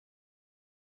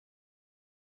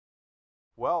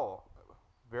Well,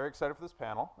 very excited for this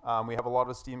panel. We have a lot of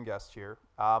esteemed guests here.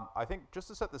 I think just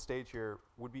to set the stage here,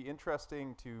 would be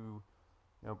interesting to,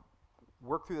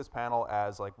 work through this panel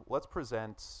as like, let's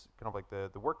present kind of like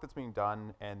the work that's being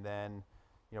done, and then,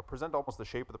 present almost the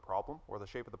shape of the problem or the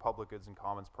shape of the public goods and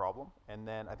commons problem. And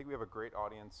then I think we have a great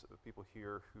audience of people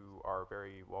here who are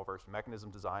very well versed in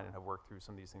mechanism design and have worked through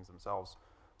some of these things themselves.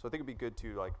 So I think it'd be good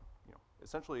to like,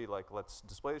 essentially like, let's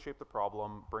display the shape of the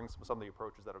problem, bring some of the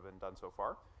approaches that have been done so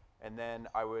far. And then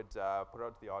I would put it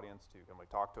out to the audience to kind of like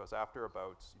talk to us after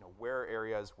about where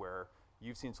areas where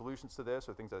you've seen solutions to this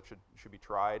or things that should be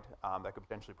tried that could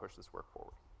potentially push this work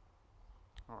forward.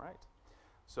 All right.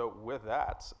 So with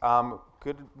that,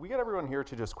 could we get everyone here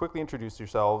to just quickly introduce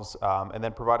yourselves and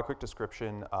then provide a quick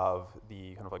description of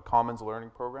the kind of like commons learning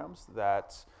programs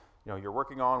that you're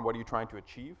working on? What are you trying to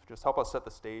achieve? Just help us set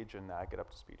the stage and get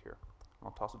up to speed here. I'll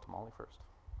toss it to Molly first.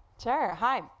 Sure.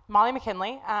 Hi, Molly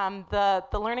McKinley. The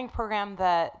learning program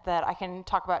that I can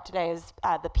talk about today is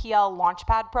the PL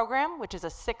Launchpad program, which is a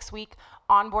 6-week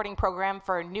onboarding program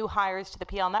for new hires to the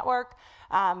PL network.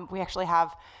 We actually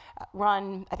have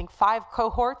run, I think, 5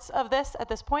 cohorts of this at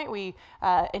this point. We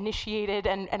initiated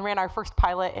and ran our first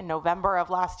pilot in November of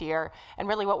last year. And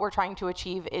really what we're trying to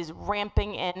achieve is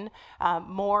ramping in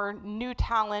more new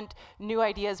talent, new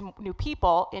ideas, new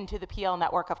people into the PL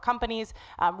network of companies.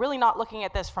 Really not looking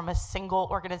at this from a single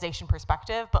organization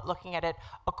perspective, but looking at it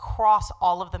across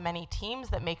all of the many teams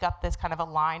that make up this kind of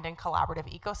aligned and collaborative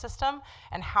ecosystem.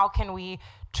 And how can we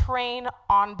train,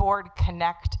 onboard,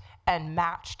 connect, and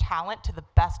match talent to the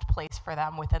best place for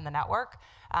them within the network,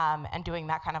 and doing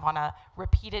that kind of on a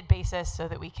repeated basis so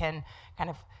that we can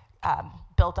kind of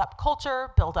build up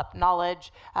culture, build up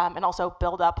knowledge, and also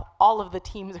build up all of the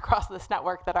teams across this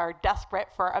network that are desperate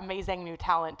for amazing new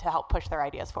talent to help push their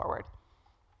ideas forward.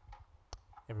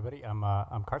 Hey everybody,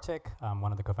 I'm Kartik. I'm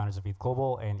one of the co-founders of ETH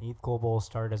Global, and ETH Global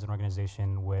started as an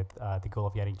organization with the goal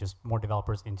of getting just more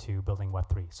developers into building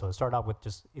Web3. So it started out with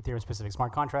just Ethereum-specific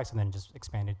smart contracts, and then just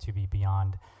expanded to be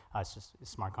beyond it's just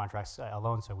smart contracts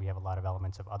alone. So we have a lot of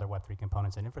elements of other Web3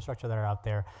 components and infrastructure that are out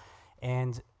there.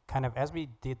 And kind of as we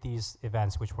did these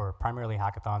events, which were primarily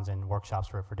hackathons and workshops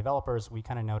for developers, we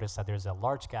kind of noticed that there's a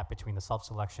large gap between the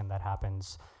self-selection that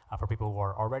happens for people who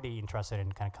are already interested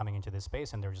in kind of coming into this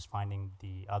space, and they're just finding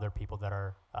the other people that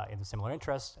are in similar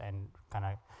interests and kind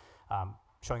of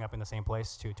showing up in the same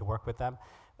place to work with them.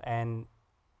 And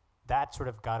that sort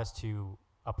of got us to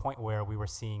a point where we were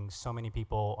seeing so many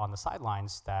people on the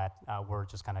sidelines that were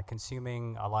just kind of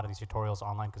consuming a lot of these tutorials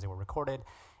online because they were recorded.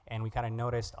 And we kind of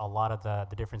noticed a lot of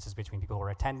the differences between people who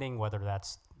were attending, whether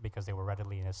that's because they were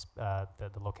readily in the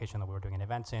location that we were doing an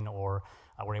event in, or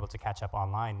were able to catch up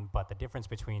online. But the difference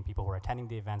between people who were attending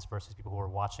the events versus people who were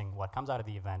watching what comes out of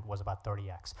the event was about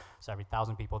 30x. So every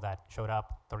 1,000 people that showed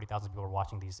up, 30,000 people were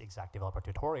watching these exact developer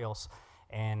tutorials.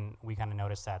 And we kind of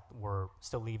noticed that we're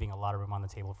still leaving a lot of room on the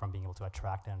table from being able to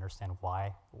attract and understand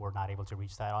why we're not able to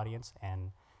reach that audience.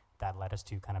 And that led us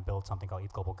to kind of build something called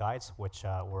ETH Global Guides, which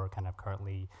we're kind of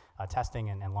currently testing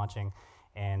and launching.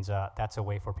 And that's a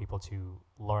way for people to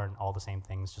learn all the same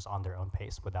things just on their own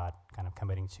pace without kind of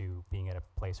committing to being at a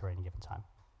place or any given time.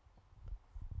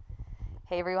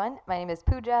 Hey everyone, my name is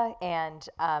Pooja, and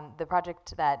the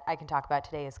project that I can talk about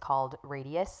today is called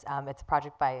Radius. It's a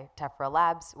project by Tefra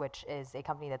Labs, which is a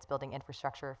company that's building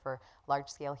infrastructure for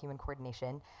large-scale human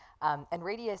coordination. And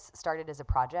Radius started as a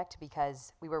project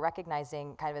because we were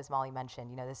recognizing, kind of as Molly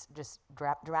mentioned, this just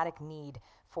dramatic need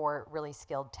for really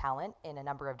skilled talent in a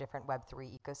number of different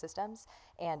Web3 ecosystems,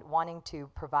 and wanting to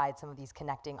provide some of these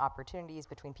connecting opportunities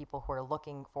between people who are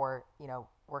looking for,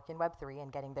 work in Web3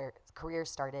 and getting their careers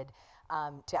started,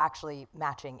 to actually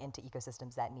matching into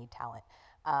ecosystems that need talent.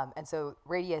 And so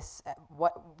Radius,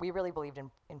 what we really believed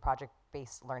in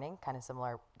project-based learning, kind of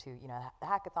similar to the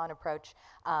hackathon approach.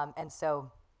 And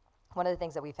so one of the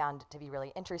things that we found to be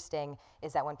really interesting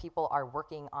is that when people are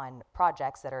working on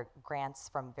projects that are grants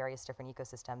from various different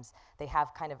ecosystems, they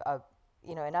have kind of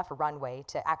enough runway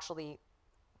to actually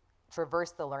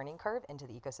traverse the learning curve into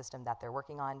the ecosystem that they're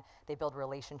working on. They build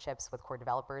relationships with core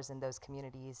developers in those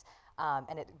communities,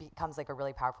 and it becomes like a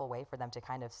really powerful way for them to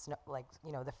kind of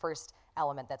the first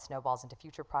element that snowballs into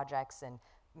future projects and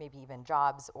maybe even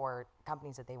jobs or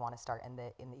companies that they want to start in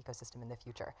the ecosystem in the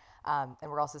future. And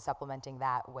we're also supplementing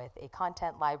that with a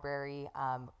content library,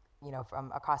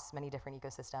 from across many different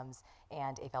ecosystems,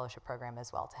 and a fellowship program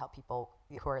as well to help people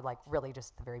who are like really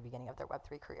just at the very beginning of their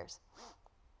Web3 careers.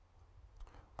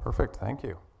 Perfect, thank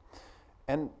you.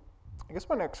 And I guess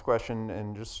my next question,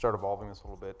 and just start evolving this a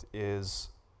little bit, is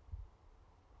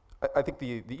I think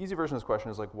the easy version of this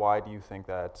question is like, why do you think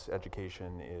that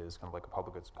education is kind of like a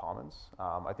public goods commons?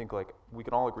 I think like we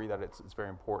can all agree that it's very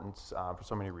important for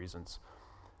so many reasons.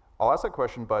 I'll ask that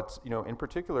question, but in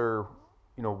particular,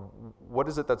 what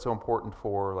is it that's so important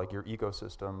for like your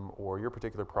ecosystem or your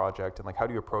particular project, and like how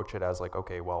do you approach it as like,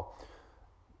 okay, well,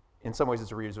 in some ways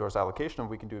it's a resource allocation and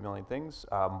we can do a million things.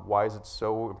 Why is it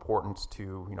so important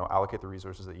to allocate the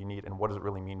resources that you need, and what does it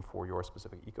really mean for your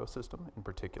specific ecosystem in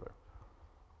particular?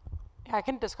 Yeah, I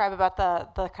can describe about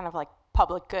the kind of like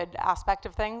public good aspect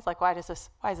of things. Like why is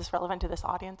this relevant to this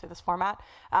audience or this format?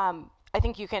 I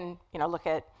think you can look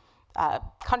at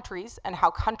countries and how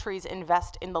countries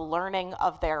invest in the learning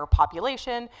of their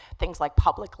population, things like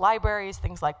public libraries,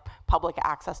 things like public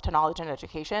access to knowledge and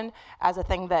education, as a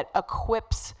thing that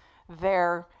equips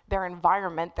their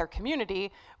environment, their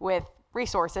community, with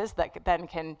resources that then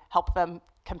can help them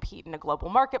compete in a global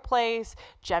marketplace,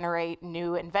 generate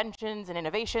new inventions and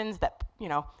innovations that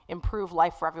improve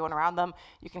life for everyone around them.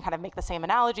 You can kind of make the same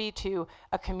analogy to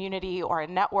a community or a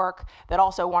network that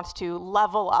also wants to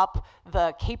level up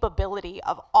the capability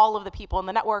of all of the people in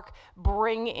the network,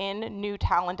 bring in new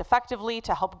talent effectively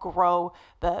to help grow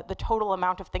the total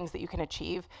amount of things that you can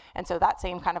achieve. And so that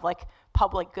same kind of like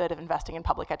public good of investing in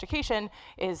public education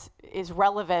is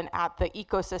relevant at the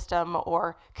ecosystem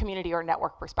or community or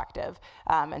network perspective.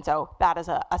 And so that as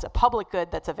a public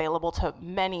good that's available to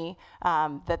many,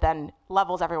 that then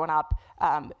levels everyone up,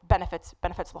 benefits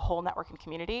the whole network and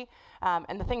community.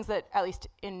 And the things that, at least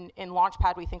in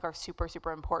Launchpad, we think are super,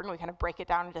 super important, we kind of break it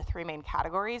down into three main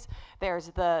categories. There's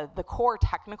the core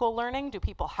technical learning. Do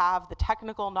people have the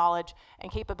technical knowledge and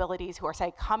capabilities who are,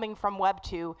 say, coming from Web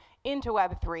 2 into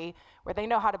Web 3, where they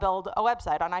know how to build a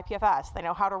website on IPFS, they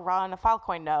know how to run a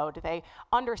Filecoin node, they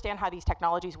understand how these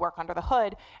technologies work under the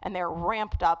hood, and they're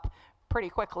ramped up pretty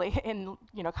quickly in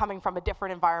coming from a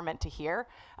different environment to here.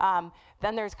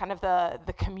 Then there's kind of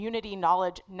the community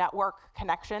knowledge network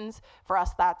connections. For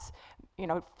us, that's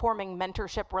forming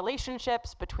mentorship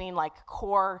relationships between like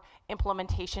core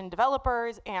implementation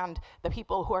developers and the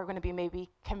people who are going to be maybe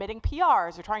committing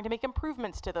PRs or trying to make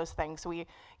improvements to those things. So we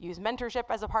use mentorship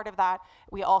as a part of that.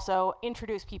 We also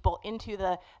introduce people into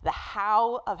the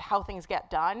how of how things get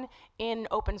done in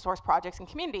open source projects and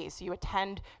communities. So you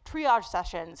attend triage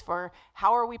sessions for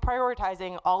how are we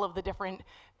prioritizing all of the different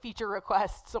feature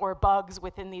requests or bugs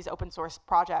within these open source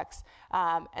projects.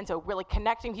 And so really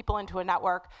connecting people into a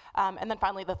network. And then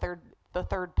finally, the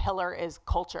third pillar is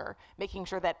culture, making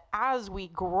sure that as we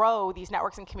grow these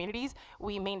networks and communities,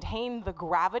 we maintain the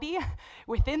gravity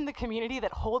within the community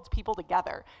that holds people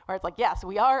together, where it's like, yes,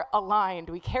 we are aligned,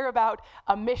 we care about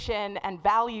a mission and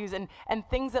values and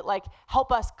things that like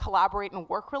help us collaborate and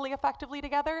work really effectively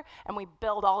together, and we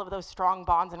build all of those strong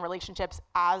bonds and relationships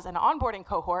as an onboarding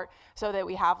cohort so that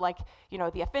we have like,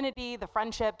 the affinity, the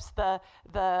friendships, the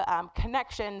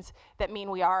connections that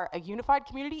mean we are a unified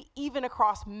community, even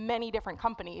across many different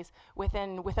companies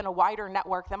within a wider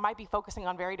network that might be focusing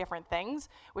on very different things,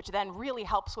 which then really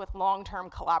helps with long-term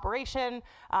collaboration,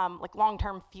 like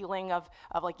long-term feeling of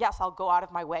like, yes, I'll go out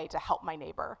of my way to help my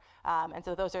neighbor. And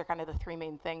so those are kind of the three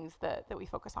main things that we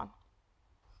focus on.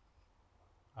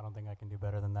 I don't think I can do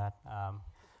better than that.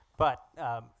 But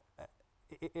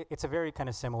it's a very kind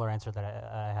of similar answer that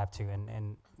I have to,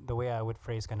 and the way I would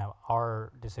phrase kind of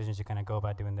our decisions to kind of go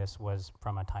about doing this was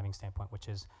from a timing standpoint, which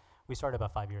is we started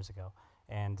about 5 years ago,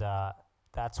 and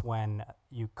that's when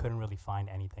you couldn't really find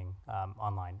anything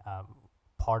online.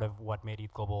 Part of what made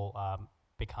ETH Global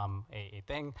become a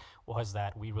thing was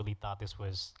that we really thought this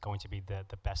was going to be the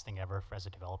best thing ever as a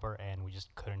developer, and we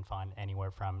just couldn't find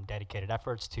anywhere from dedicated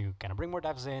efforts to kind of bring more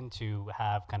devs in, to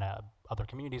have kind of other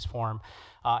communities form,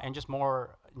 and just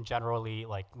more generally,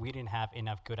 like, we didn't have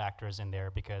enough good actors in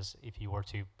there, because if you were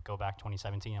to go back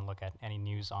 2017 and look at any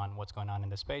news on what's going on in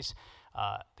the space,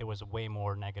 there was way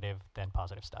more negative than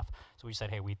positive stuff. So we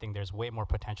said, hey, we think there's way more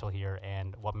potential here,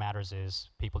 and what matters is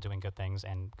people doing good things,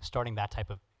 and starting that type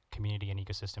of community and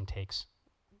ecosystem takes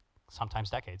sometimes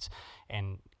decades.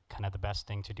 And kind of the best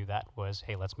thing to do that was,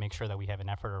 hey, let's make sure that we have an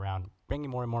effort around bringing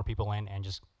more and more people in and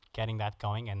just getting that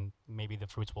going, and maybe the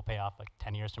fruits will pay off like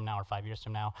 10 years from now or 5 years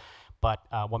from now. But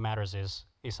what matters is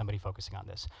somebody focusing on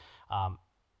this.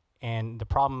 And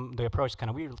the approach kind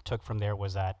of we took from there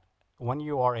was that when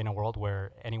you are in a world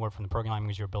where anywhere from the programming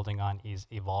language you're building on is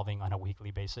evolving on a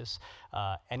weekly basis,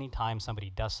 anytime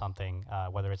somebody does something,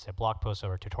 whether it's a blog post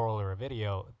or a tutorial or a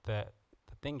video, the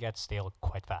thing gets stale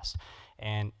quite fast.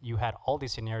 And you had all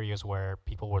these scenarios where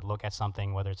people would look at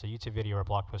something, whether it's a YouTube video or a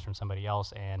blog post from somebody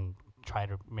else, and try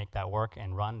to make that work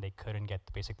and run. They couldn't get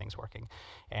the basic things working.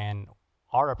 And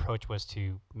our approach was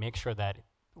to make sure that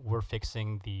we're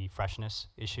fixing the freshness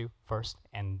issue first,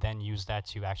 and then use that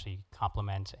to actually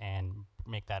complement and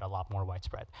make that a lot more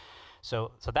widespread.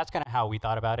 So that's kind of how we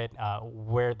thought about it.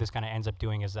 Where this kind of ends up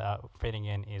doing is fitting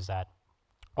in is that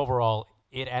overall,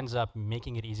 it ends up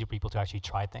making it easy for people to actually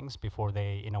try things before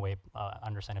they, in a way,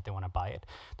 understand if they want to buy it.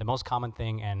 The most common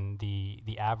thing and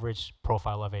the average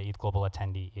profile of a ETH Global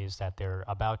attendee is that they're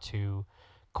about to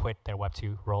quit their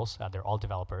Web2 roles. They're all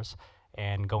developers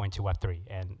and go into Web3.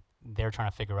 And they're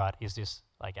trying to figure out, is this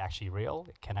like actually real?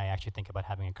 Can I actually think about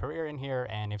having a career in here?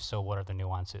 And if so, what are the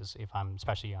nuances? If I'm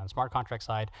especially on the smart contract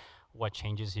side, what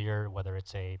changes here, whether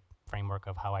it's a framework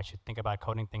of how I should think about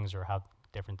coding things or how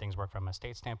different things work from a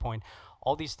state standpoint.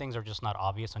 All these things are just not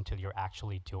obvious until you're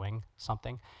actually doing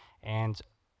something. And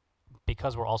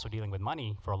because we're also dealing with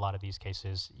money for a lot of these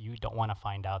cases, you don't want to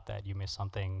find out that you missed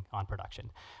something on production.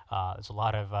 There's a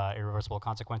lot of irreversible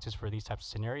consequences for these types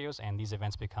of scenarios, and these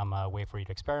events become a way for you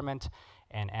to experiment.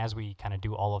 And as we kind of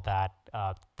do all of that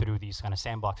through these kind of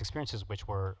sandbox experiences, which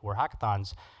were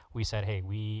hackathons, we said, hey,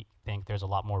 we think there's a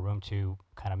lot more room to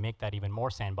kind of make that even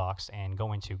more sandbox and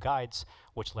go into guides,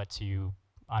 which lets you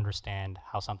understand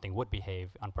how something would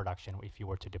behave on production if you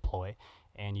were to deploy.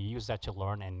 And you use that to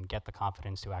learn and get the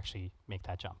confidence to actually make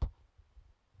that jump.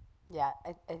 Yeah,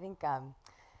 I think,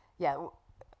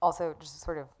 also just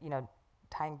sort of,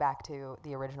 tying back to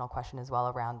the original question as well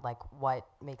around like what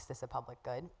makes this a public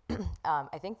good.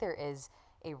 I think there's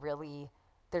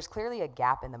clearly a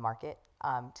gap in the market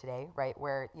today, right?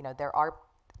 Where, there are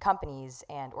companies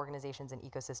and organizations and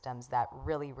ecosystems that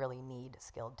really, really need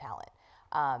skilled talent.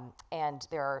 And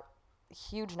there are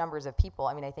huge numbers of people.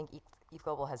 I mean, I think ETH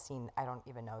Global has seen, I don't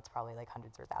even know, it's probably like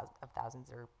hundreds or thousands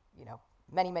or,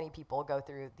 many, many people go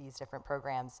through these different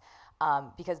programs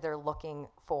because they're looking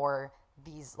for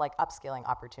these like upskilling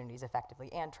opportunities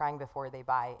effectively and trying before they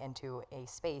buy into a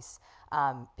space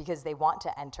because they want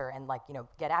to enter and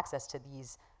get access to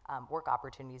these work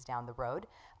opportunities down the road.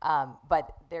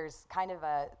 But there's kind of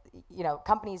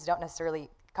companies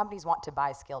want to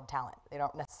buy skilled talent. They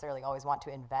don't necessarily always want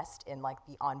to invest in like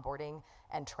the onboarding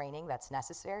and training that's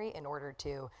necessary in order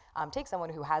to take someone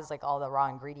who has like all the raw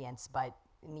ingredients but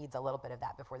needs a little bit of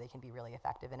that before they can be really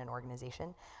effective in an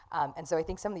organization. And so I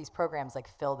think some of these programs like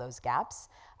fill those gaps.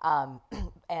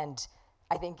 And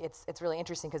I think it's really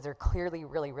interesting because they're clearly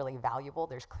really, really valuable.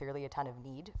 There's clearly a ton of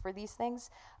need for these things,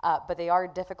 but they are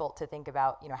difficult to think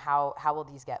about, how will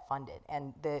these get funded?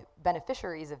 And the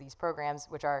beneficiaries of these programs,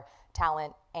 which are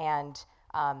talent and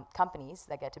companies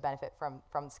that get to benefit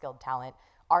from skilled talent,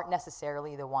 aren't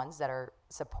necessarily the ones that are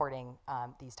supporting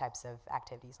these types of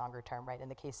activities longer term, right? In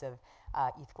the case of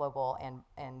ETH Global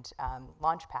and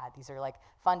Launchpad, these are like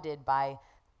funded by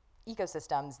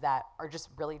ecosystems that are just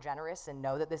really generous and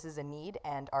know that this is a need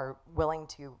and are willing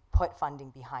to put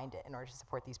funding behind it in order to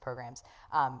support these programs.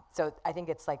 So I think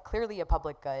it's like clearly a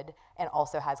public good and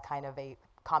also has kind of a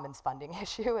commons funding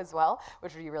issue as well,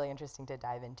 which would be really interesting to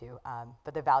dive into.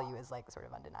 But the value is like sort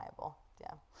of undeniable,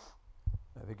 yeah.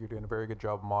 I think you're doing a very good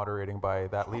job moderating by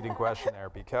that leading question there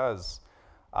because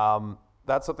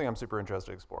that's something I'm super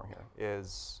interested in exploring here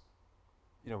is,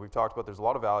 we've talked about there's a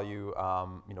lot of value,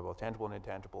 both tangible and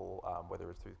intangible,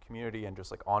 whether it's through the community and just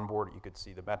like onboard, you could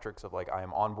see the metrics of like I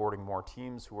am onboarding more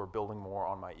teams who are building more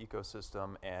on my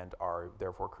ecosystem and are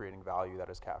therefore creating value that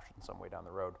is captured in some way down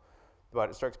the road. But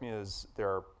it strikes me as there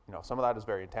are, some of that is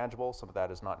very intangible, some of that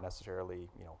is not necessarily,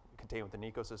 contained within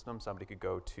an ecosystem. Somebody could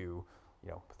go to,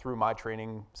 through my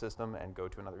training system and go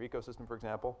to another ecosystem, for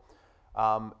example.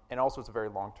 And also it's a very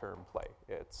long-term play.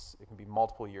 It can be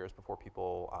multiple years before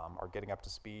people are getting up to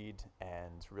speed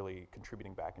and really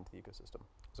contributing back into the ecosystem.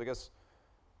 So I guess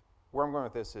where I'm going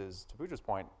with this is, to Pooja's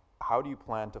point, how do you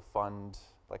plan to fund,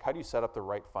 how do you set up the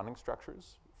right funding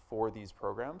structures for these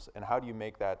programs, and how do you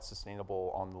make that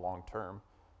sustainable on the long term,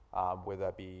 whether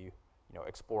that be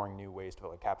exploring new ways to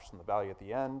capture some of the value at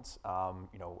the end,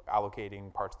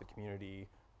 allocating parts of the community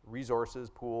resources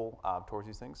pool towards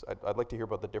these things. I'd like to hear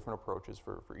about the different approaches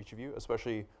for each of you,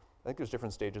 especially I think there's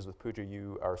different stages with Pooja.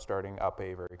 You are starting up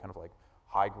a very kind of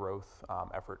high growth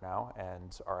effort now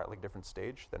and are at different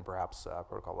stage than perhaps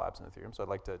Protocol Labs and Ethereum. So I'd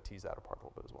like to tease that apart a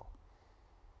little bit as well.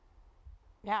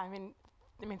 Yeah, I mean,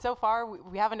 so far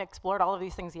we haven't explored all of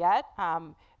these things yet.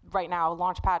 right now,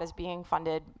 Launchpad is being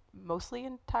funded mostly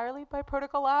entirely by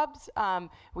Protocol Labs.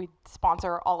 We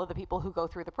sponsor all of the people who go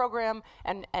through the program,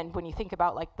 and when you think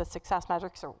about like the success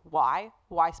metrics or why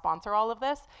sponsor all of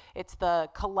this, it's the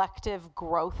collective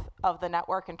growth of the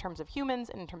network in terms of humans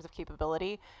and in terms of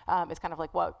capability. It's kind of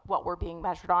like what we're being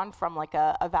measured on from like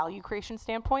a value creation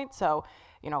standpoint. So,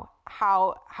 you know,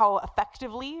 how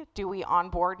effectively do we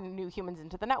onboard new humans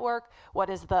into the network? What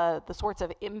is the sorts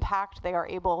of impact they are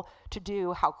able to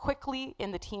do? How quickly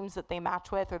in the teams that they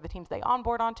match with or the teams they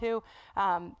onboard onto?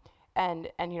 And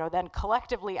you know, then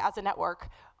collectively as a network,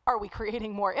 are we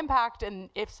creating more impact? And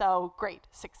if so, great,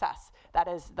 success.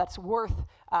 That's worth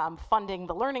funding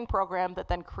the learning program that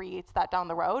then creates that down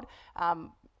the road.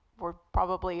 We're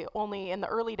probably only in the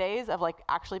early days of like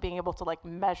actually being able to like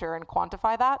measure and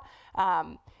quantify that.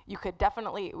 You could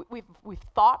definitely, we've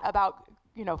thought about,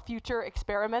 you know, future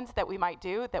experiments that we might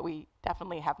do that we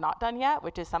definitely have not done yet,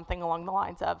 which is something along the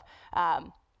lines of,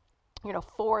 you know,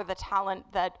 for the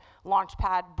talent that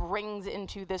Launchpad brings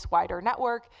into this wider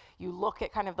network, you look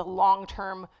at kind of the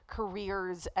long-term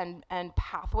careers and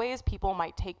pathways people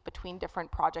might take between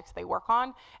different projects they work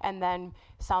on, and then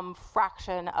some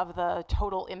fraction of the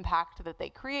total impact that they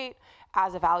create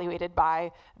as evaluated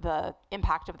by the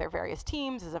impact of their various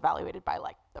teams, is evaluated by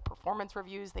like the performance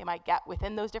reviews they might get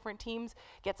within those different teams,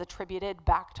 gets attributed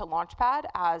back to Launchpad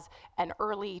as an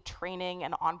early training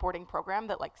and onboarding program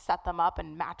that like set them up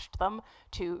and matched them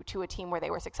to a team where they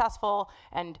were successful.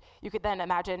 And you could then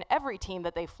imagine every team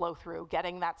that they flow through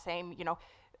getting that same, you know,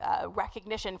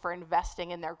 recognition for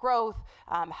investing in their growth,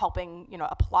 helping, you know,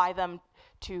 apply them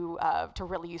to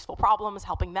really useful problems,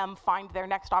 helping them find their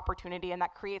next opportunity, and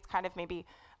that creates kind of maybe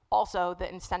also the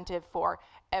incentive for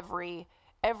every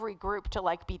group to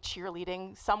like be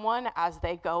cheerleading someone as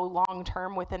they go long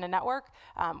term within a network.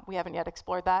 We haven't yet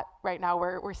explored that. Right now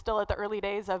we're still at the early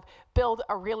days of build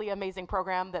a really amazing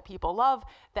program that people love,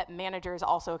 that managers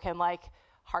also can like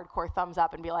hardcore thumbs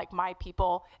up and be like, my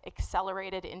people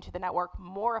accelerated into the network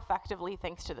more effectively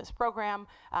thanks to this program.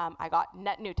 I got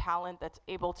net new talent that's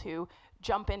able to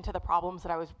jump into the problems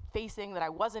that I was facing, that I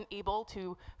wasn't able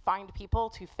to find people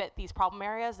to fit these problem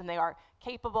areas, and they are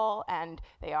capable and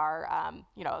they are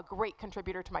you know, a great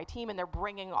contributor to my team, and they're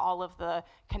bringing all of the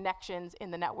connections in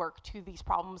the network to these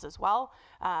problems as well.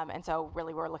 And so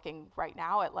really we're looking right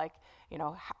now at like, you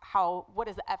know, what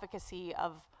is the efficacy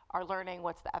of our learning,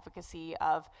 what's the efficacy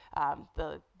of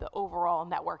the overall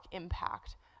network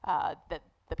impact that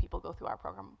the people go through our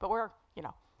program. But we're, you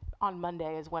know, on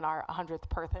Monday is when our 100th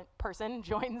person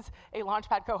joins a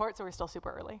Launchpad cohort, so we're still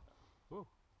super early. Ooh.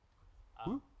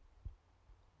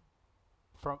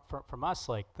 From us,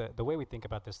 like the way we think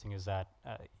about this thing is that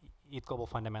ETH Global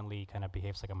fundamentally kind of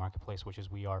behaves like a marketplace, which is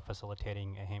we are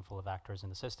facilitating a handful of actors in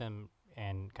the system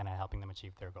and kind of helping them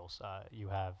achieve their goals. You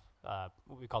have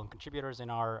we call them contributors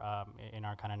in our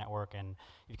kind of network, and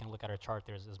you can look at our chart.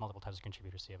 There's multiple types of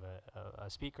contributors. You have a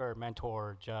speaker,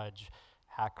 mentor, judge,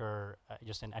 hacker,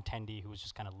 just an attendee who's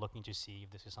just kind of looking to see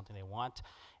if this is something they want,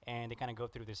 and they kind of go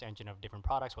through this engine of different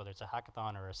products, whether it's a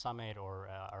hackathon or a summit or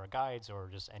guides or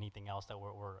just anything else that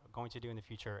we're going to do in the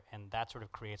future, and that sort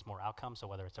of creates more outcomes. So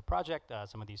whether it's a project,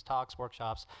 some of these talks,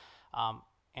 workshops,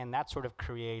 and that sort of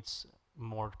creates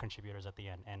more contributors at the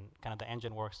end, and kind of the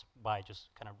engine works by just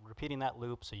kind of repeating that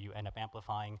loop, so you end up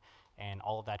amplifying, and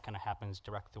all of that kind of happens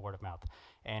directly through word of mouth.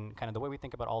 And kind of the way we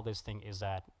think about all this thing is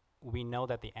that we know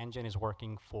that the engine is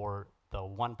working for the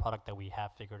one product that we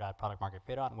have figured out product market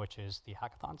fit on, which is the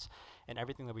hackathons, and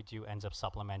everything that we do ends up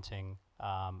supplementing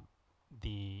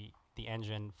the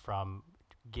engine from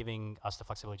giving us the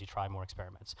flexibility to try more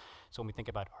experiments. So when we think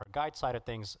about our guide side of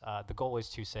things, the goal is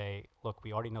to say, look,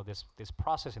 we already know this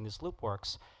process and this loop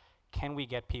works. Can we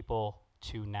get people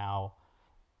to now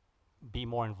be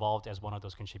more involved as one of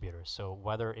those contributors? So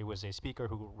whether it was a speaker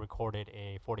who recorded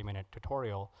a 40-minute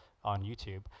tutorial on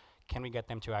YouTube, can we get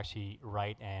them to actually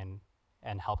write and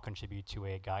help contribute to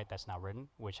a guide that's now written,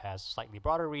 which has slightly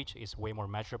broader reach, is way more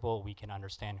measurable. We can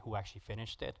understand who actually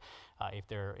finished it. If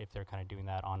they're kind of doing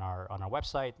that on our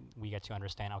website, we get to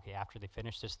understand, okay, after they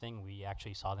finished this thing, we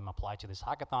actually saw them apply to this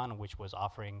hackathon, which was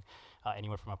offering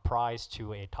anywhere from a prize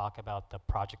to a talk about the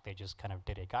project they just kind of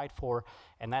did a guide for,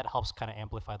 and that helps kind of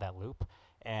amplify that loop.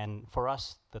 And for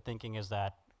us, the thinking is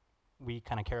that we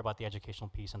kind of care about the educational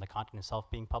piece and the content itself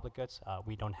being public goods.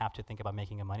 We don't have to think about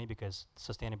making money because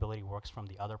sustainability works from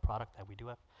the other product that we do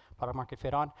have product market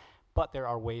fit on. But there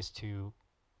are ways to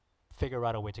figure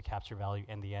out a way to capture value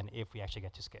in the end if we actually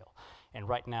get to scale. And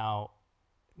right now,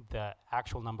 the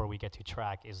actual number we get to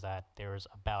track is that there's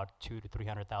about 200,000 to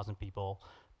 300,000 people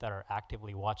that are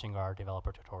actively watching our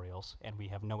developer tutorials, and we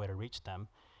have no way to reach them.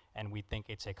 And we think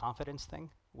it's a confidence thing,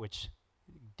 which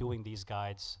doing these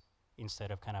guides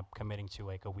instead of kind of committing to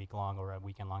like a week-long or a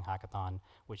weekend-long hackathon,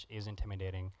 which is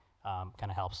intimidating, kind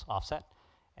of helps offset.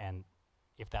 And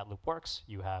if that loop works,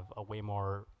 you have a way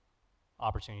more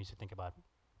opportunities to think about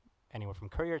anywhere from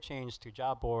career change to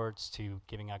job boards to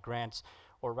giving out grants,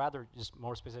 or rather just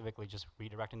more specifically just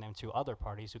redirecting them to other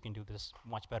parties who can do this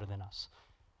much better than us.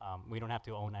 We don't have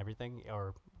to own everything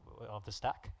or of the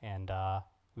stack, and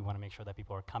we want to make sure that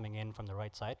people are coming in from the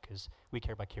right side because we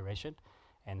care about curation,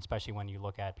 and especially when you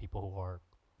look at people who are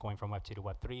going from Web 2 to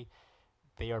Web 3,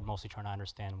 they are mostly trying to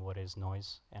understand what is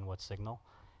noise and what's signal,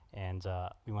 and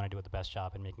we want to do it the best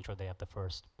job in making sure they have the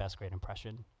first best great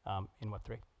impression in Web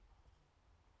 3.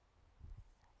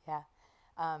 Yeah.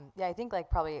 Yeah, I think like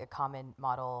probably a common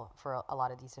model for a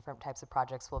lot of these different types of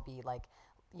projects will be like,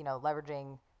 you know,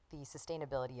 leveraging the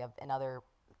sustainability of another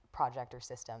project or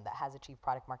system that has achieved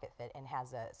product market fit and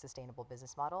has a sustainable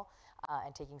business model,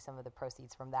 and taking some of the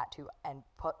proceeds from that to and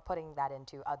putting that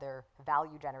into other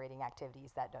value generating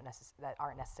activities that that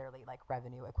aren't necessarily like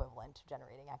revenue equivalent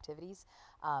generating activities,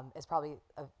 is probably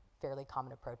a fairly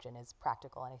common approach and is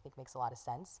practical and I think makes a lot of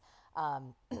sense.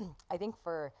 I think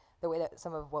for the way that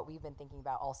some of what we've been thinking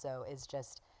about also is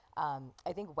just,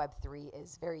 I think Web3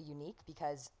 is very unique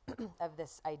because of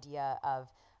this idea of,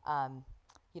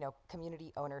 you know,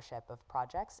 community ownership of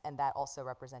projects and that also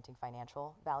representing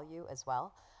financial value as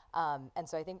well. And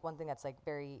so I think one thing that's like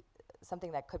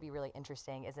something that could be really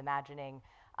interesting is imagining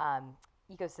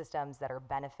ecosystems that are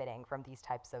benefiting from these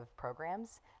types of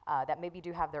programs that maybe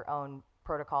do have their own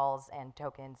protocols and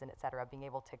tokens and et cetera, being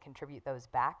able to contribute those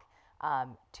back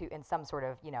to in some sort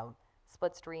of, you know,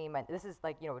 split stream. And this is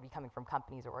like, you know, would be coming from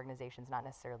companies or organizations, not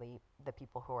necessarily the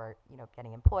people who are, you know,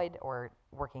 getting employed or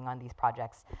working on these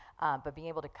projects, but being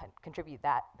able to contribute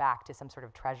that back to some sort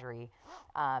of treasury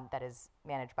that is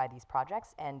managed by these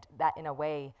projects. And that in a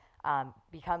way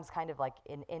becomes kind of like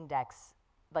an index.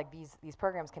 Like these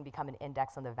programs can become an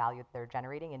index on the value that they're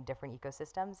generating in different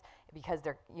ecosystems because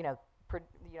they're, you know,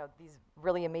 these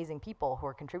really amazing people who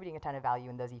are contributing a ton of value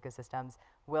in those ecosystems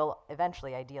will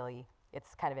eventually, ideally,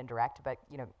 it's kind of indirect, but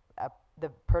you know, the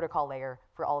protocol layer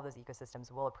for all of those ecosystems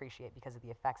will appreciate because of the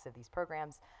effects of these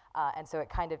programs, and so it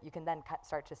kind of you can then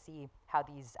start to see how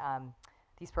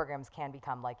these programs can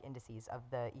become like indices of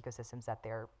the ecosystems that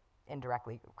they're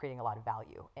indirectly creating a lot of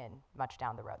value in much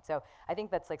down the road. So I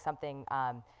think that's like something.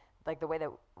 Like the way that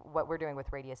what we're doing with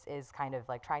Radius is kind of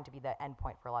like trying to be the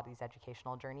endpoint for a lot of these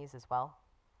educational journeys as well.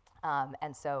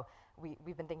 And so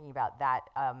we've been thinking about that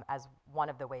as one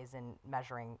of the ways in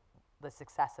measuring the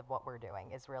success of what we're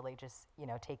doing is really just, you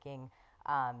know, taking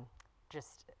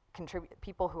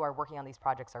people who are working on these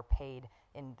projects are paid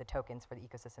in the tokens for the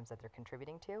ecosystems that they're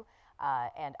contributing to,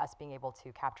 and us being able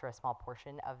to capture a small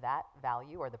portion of that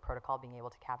value or the protocol being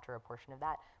able to capture a portion of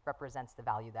that represents the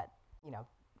value that, you know,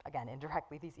 again,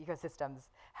 indirectly, these ecosystems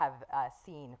have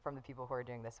seen from the people who are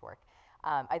doing this work.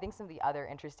 I think some of the other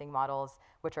interesting models,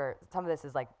 which are, some of this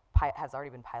is like, has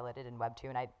already been piloted in Web 2,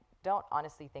 and I don't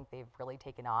honestly think they've really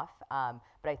taken off,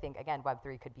 but I think, again, Web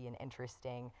 3 could be an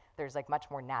interesting, there's like much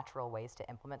more natural ways to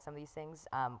implement some of these things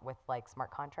with like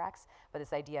smart contracts, but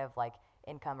this idea of like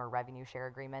income or revenue share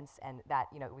agreements, and that,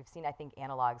 you know, we've seen, I think,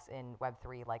 analogs in Web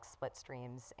 3 like split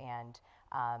streams and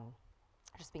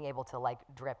just being able to like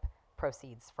drip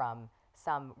proceeds from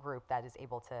some group that is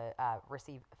able to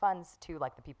receive funds to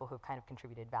like the people who've kind of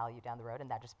contributed value down the road,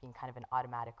 and that just being kind of an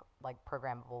automatic like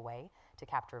programmable way to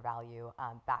capture value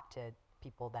back to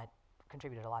people that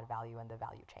contributed a lot of value in the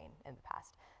value chain in the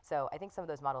past. So I think some of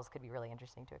those models could be really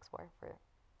interesting to explore for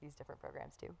these different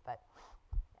programs too, but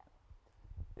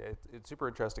yeah, it's super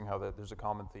interesting how there's a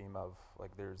common theme of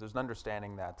like there's an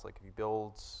understanding that like if you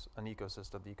build an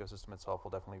ecosystem, the ecosystem itself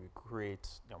will definitely create,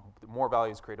 you know, more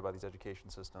value is created by these education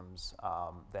systems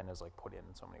than is like put in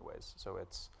so many ways. So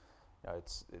it's, you know,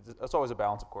 it's always a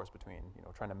balance, of course, between, you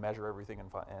know, trying to measure everything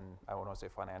and I don't want to say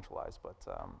financialize, but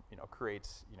you know, create,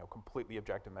 you know, completely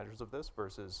objective measures of this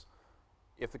versus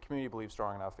if the community believes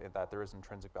strong enough that there is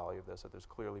intrinsic value of this, that there's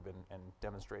clearly been and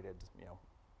demonstrated, you know,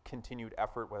 continued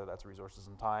effort, whether that's resources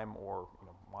and time or, you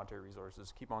know, monetary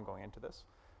resources, keep on going into this.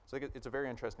 So it's a very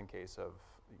interesting case of,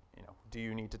 you know, do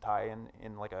you need to tie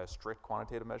in like a strict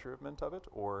quantitative measurement of it,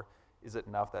 or is it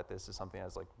enough that this is something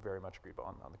that's like very much agreed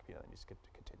on the community that needs to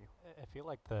continue? I feel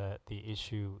like the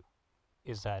issue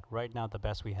is that right now the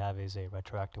best we have is a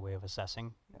retroactive way of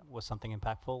assessing was something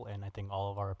impactful, and I think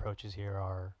all of our approaches here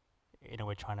are in a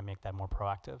way trying to make that more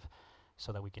proactive,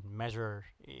 so that we can measure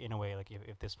in a way like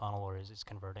if this funnel or is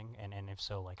converting, and if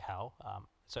so, like how.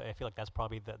 So I feel like that's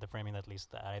probably the framing that at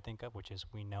least that I think of, which is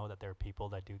we know that there are people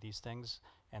that do these things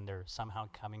and they're somehow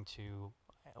coming to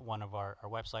one of our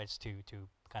websites to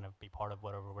kind of be part of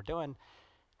whatever we're doing,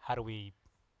 how do we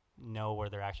know where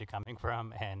they're actually coming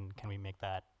from, and can we make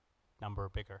that number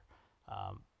bigger?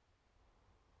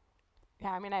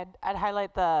 Yeah, I mean, I'd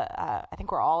highlight the, I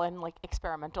think we're all in like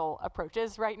experimental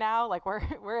approaches right now. Like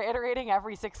we're iterating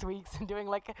every 6 weeks and doing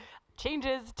like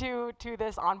changes to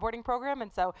this onboarding program.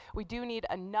 And so we do need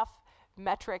enough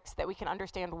metrics that we can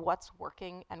understand what's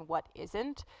working and what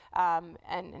isn't.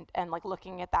 And like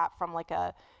looking at that from like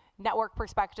a network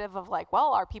perspective of like,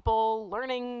 well, are people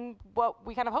learning what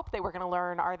we kind of hoped they were going to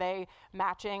learn? Are they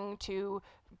matching to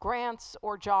grants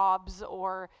or jobs,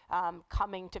 or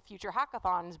coming to future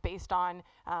hackathons based on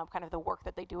kind of the work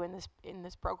that they do in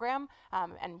this program?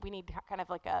 And we need kind of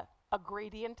like a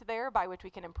gradient there by which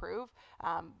we can improve.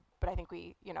 But I think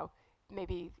we,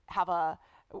 maybe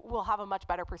we'll have a much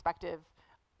better perspective,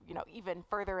 even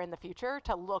further in the future,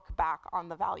 to look back on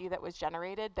the value that was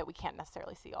generated that we can't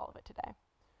necessarily see all of it today.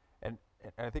 And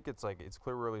I think it's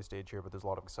clear we're early stage here, but there's a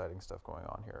lot of exciting stuff going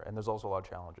on here, and there's also a lot of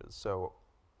challenges. So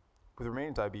with the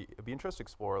remaining time, it'd be interesting to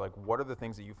explore like what are the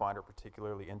things that you find are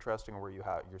particularly interesting, where you're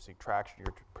seeing traction,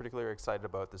 you're particularly excited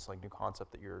about this like new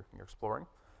concept that you're exploring,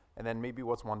 and then maybe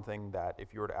what's one thing that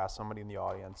if you were to ask somebody in the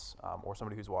audience or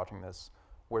somebody who's watching this,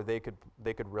 where they could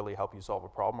really help you solve a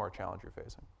problem or a challenge you're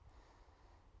facing.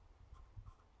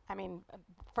 I mean,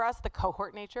 for us, the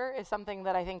cohort nature is something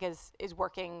that I think is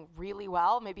working really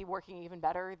well, maybe working even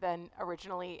better than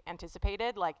originally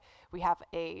anticipated. Like we have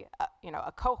a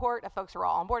cohort of folks who are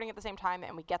all onboarding at the same time,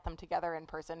 and we get them together in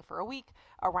person for a week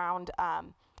around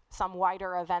some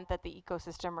wider event that the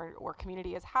ecosystem or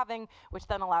community is having, which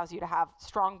then allows you to have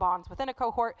strong bonds within a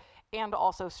cohort and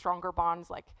also stronger bonds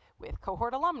like with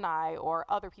cohort alumni or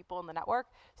other people in the network.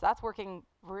 So that's working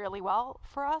really well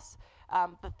for us.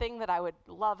 The thing that I would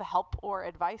love help or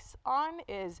advice on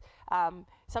is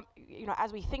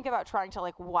as we think about trying to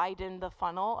like widen the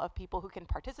funnel of people who can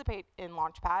participate in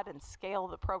Launchpad and scale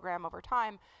the program over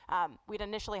time, we'd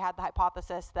initially had the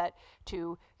hypothesis that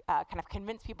to kind of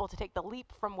convince people to take the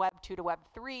leap from Web 2 to Web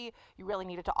 3, you really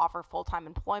needed to offer full-time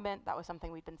employment. That was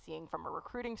something we've been seeing from a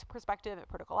recruiting perspective at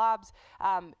Protocol Labs.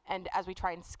 And as we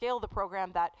try and scale the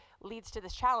program, that leads to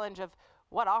this challenge of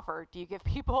what offer do you give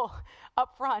people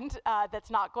up front that's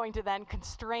not going to then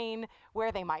constrain where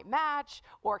they might match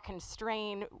or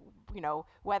constrain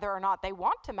whether or not they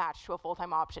want to match to a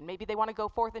full-time option. Maybe they want to go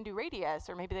forth and do Radius,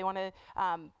 or maybe they want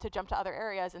to jump to other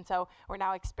areas. And so we're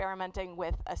now experimenting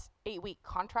with a 8-week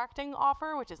contracting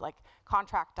offer, which is like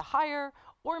contract to hire,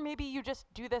 or maybe you just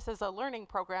do this as a learning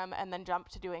program and then jump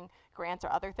to doing grants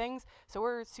or other things. So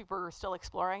we're still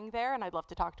exploring there, and I'd love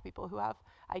to talk to people who have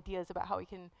ideas about how we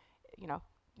can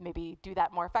maybe do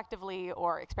that more effectively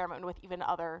or experiment with even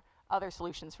other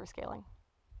solutions for scaling.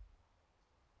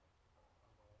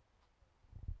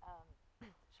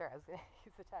 Sure, I was going to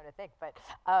use the time to think, but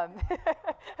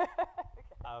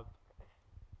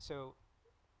so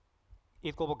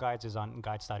ETH Global Guides is on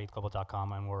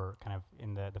guides.ethglobal.com, and we're kind of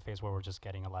in the phase where we're just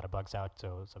getting a lot of bugs out.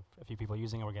 So a few people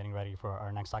using it. We're getting ready for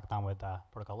our next hackathon with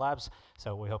Protocol Labs.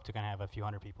 So we hope to kind of have a few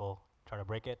hundred people try to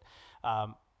break it.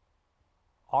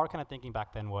 Our kind of thinking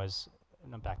back then was,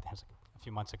 back then, a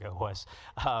few months ago, was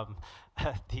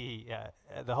the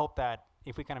hope that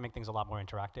if we kind of make things a lot more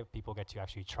interactive, people get to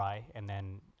actually try and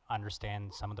then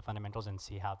understand some of the fundamentals and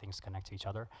see how things connect to each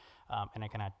other. And I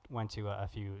kind of went to a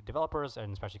few developers,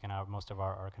 and especially kind of most of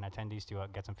our kind of attendees, to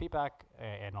get some feedback,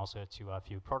 and also to a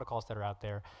few protocols that are out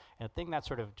there. And the thing that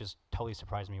sort of just totally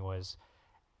surprised me was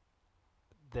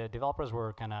the developers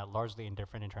were kind of largely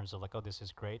indifferent in terms of like, oh, this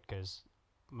is great, because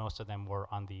most of them were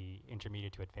on the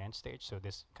intermediate to advanced stage. So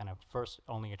this kind of first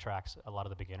only attracts a lot of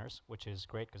the beginners, which is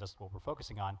great because that's what we're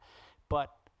focusing on.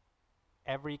 But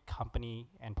every company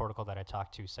and protocol that I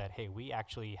talked to said, hey, we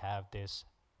actually have this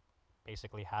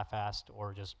basically half-assed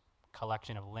or just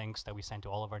collection of links that we send to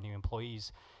all of our new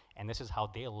employees. And this is how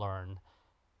they learn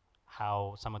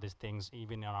how some of these things,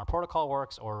 even in our protocol,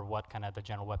 works, or what kind of the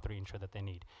general Web3 intro that they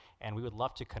need. And we would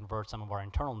love to convert some of our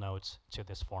internal nodes to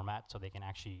this format so they can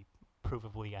actually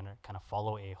provably and kind of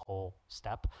follow a whole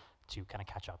step to kind of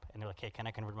catch up. And they're like, hey, can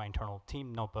I convert my internal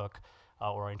team notebook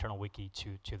or internal wiki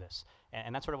to this?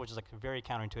 And that's sort of, which is like very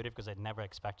counterintuitive, because I'd never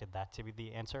expected that to be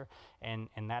the answer. And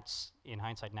that's, in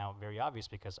hindsight now, very obvious,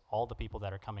 because all the people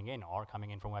that are coming in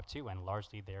from Web 2, and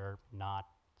largely they're not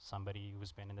somebody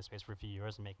who's been in the space for a few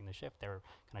years and making the shift. They're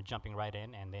kind of jumping right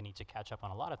in, and they need to catch up on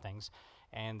a lot of things.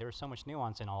 And there's so much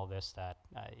nuance in all of this that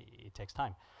it takes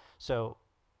time. So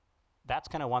that's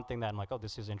kind of one thing that I'm like, oh,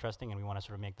 this is interesting, and we want to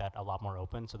sort of make that a lot more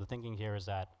open. So the thinking here is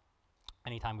that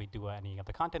anytime we do any of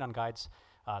the content on guides,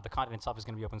 the content itself is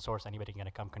going to be open source. Anybody can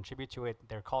come contribute to it.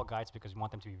 They're called guides because we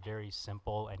want them to be very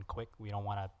simple and quick. We don't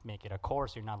want to make it a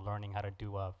course. You're not learning how to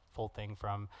do a full thing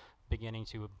from beginning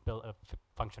to build a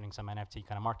functioning some NFT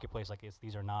kind of marketplace. Like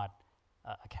these are not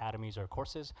academies or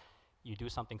courses. You do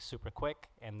something super quick,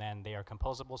 and then they are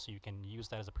composable, so you can use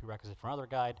that as a prerequisite for another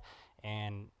guide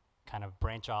and kind of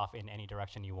branch off in any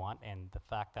direction you want. And the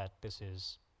fact that this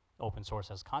is open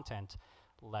source as content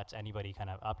lets anybody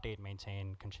kind of update,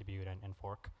 maintain, contribute, and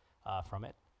fork from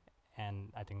it.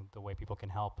 And I think the way people can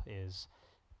help is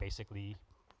basically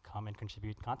come and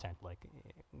contribute content. Like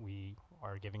we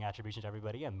are giving attribution to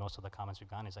everybody, and most of the comments we've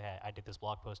gotten is, hey, I did this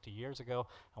blog post 2 years ago.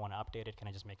 I want to update it. Can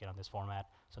I just make it on this format?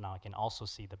 So now I can also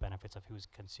see the benefits of who's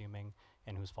consuming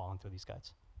and who's following through these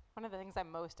guides. One of the things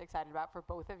I'm most excited about for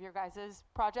both of your guys'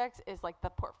 projects is like the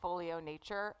portfolio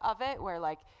nature of it, where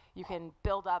like you can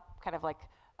build up kind of like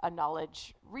a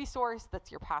knowledge resource that's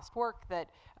your past work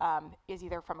that is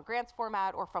either from a grants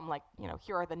format or from like, you know,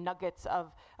 here are the nuggets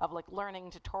of like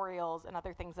learning tutorials and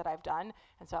other things that I've done.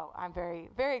 And so I'm very,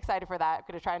 very excited for that. I'm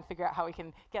going to try and figure out how we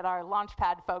can get our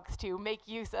Launchpad folks to make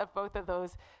use of both of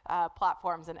those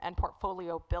platforms and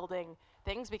portfolio building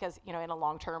things, because, you know, in a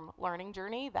long-term learning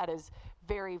journey, that is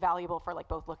very valuable for like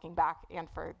both looking back and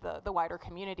for the wider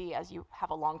community as you have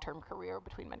a long-term career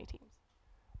between many teams.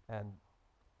 And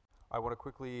I want to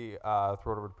quickly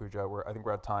throw it over to Pooja. I think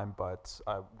we're at time, but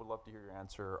I would love to hear your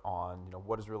answer on, you know,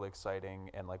 what is really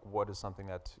exciting and like what is something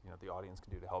that, you know, the audience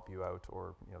can do to help you out,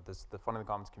 or, you know, the Fun in the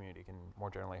Commons community can more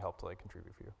generally help to like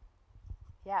contribute for you.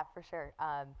 Yeah, for sure.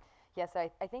 So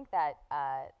I think that,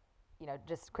 you know,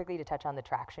 just quickly to touch on the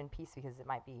traction piece, because it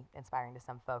might be inspiring to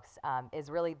some folks, is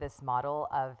really this model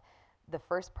of the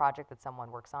first project that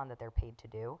someone works on that they're paid to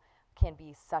do can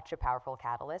be such a powerful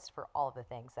catalyst for all of the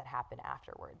things that happen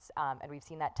afterwards. And we've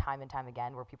seen that time and time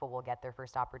again, where people will get their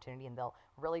first opportunity and they'll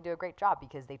really do a great job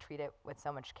because they treat it with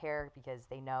so much care, because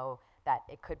they know that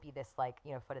it could be this like,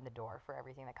 you know, foot in the door for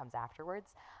everything that comes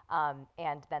afterwards.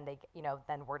 And then they, you know,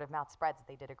 then word of mouth spreads that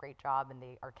they did a great job and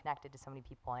they are connected to so many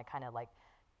people, and it kind of like,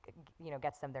 you know,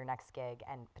 gets them their next gig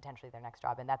and potentially their next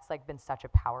job. And that's like been such a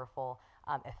powerful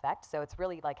effect. So it's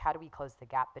really like, how do we close the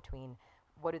gap between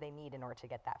what do they need in order to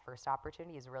get that first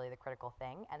opportunity is really the critical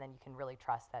thing. And then you can really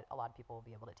trust that a lot of people will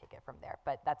be able to take it from there.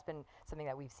 But that's been something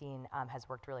that we've seen has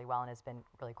worked really well and has been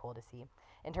really cool to see.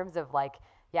 In terms of like,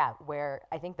 yeah, where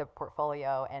I think the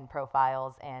portfolio and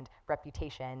profiles and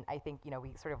reputation, I think, you know,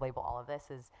 we sort of label all of this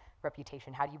as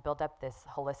reputation. How do you build up this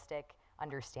holistic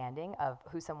understanding of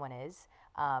who someone is,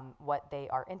 what they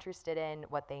are interested in,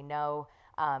 what they know,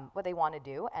 what they want to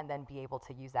do, and then be able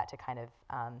to use that to kind of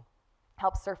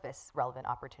help surface relevant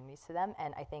opportunities to them.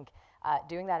 And I think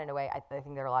doing that in a way, I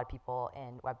think there are a lot of people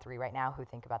in Web3 right now who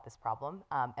think about this problem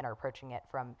and are approaching it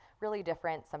from really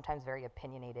different, sometimes very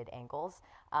opinionated angles.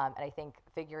 And I think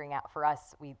figuring out, for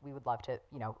us, we would love to,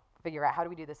 you know, figure out how do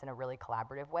we do this in a really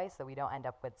collaborative way so we don't end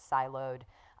up with siloed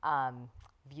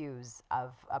views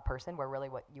of a person, where really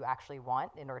what you actually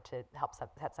want in order to help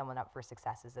set someone up for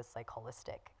success is this like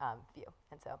holistic view.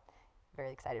 And so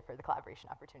very excited for the collaboration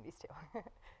opportunities too.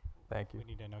 Thank you. We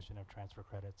need a notion of transfer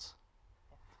credits.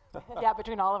 Yeah,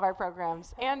 between all of our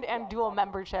programs and dual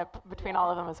membership between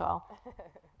all of them as well.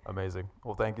 Amazing.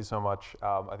 Well, thank you so much.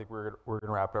 I think we're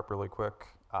gonna wrap it up really quick.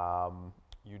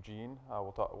 Eugene,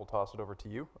 we'll toss it over to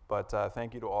you. But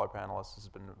thank you to all our panelists. This has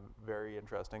been very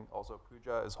interesting. Also,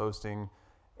 Pooja is hosting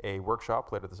a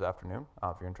workshop later this afternoon,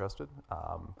 if you're interested.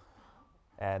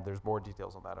 And there's more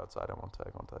details on that outside. I won't go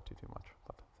into that too much.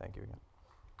 But thank you again.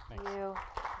 Thanks.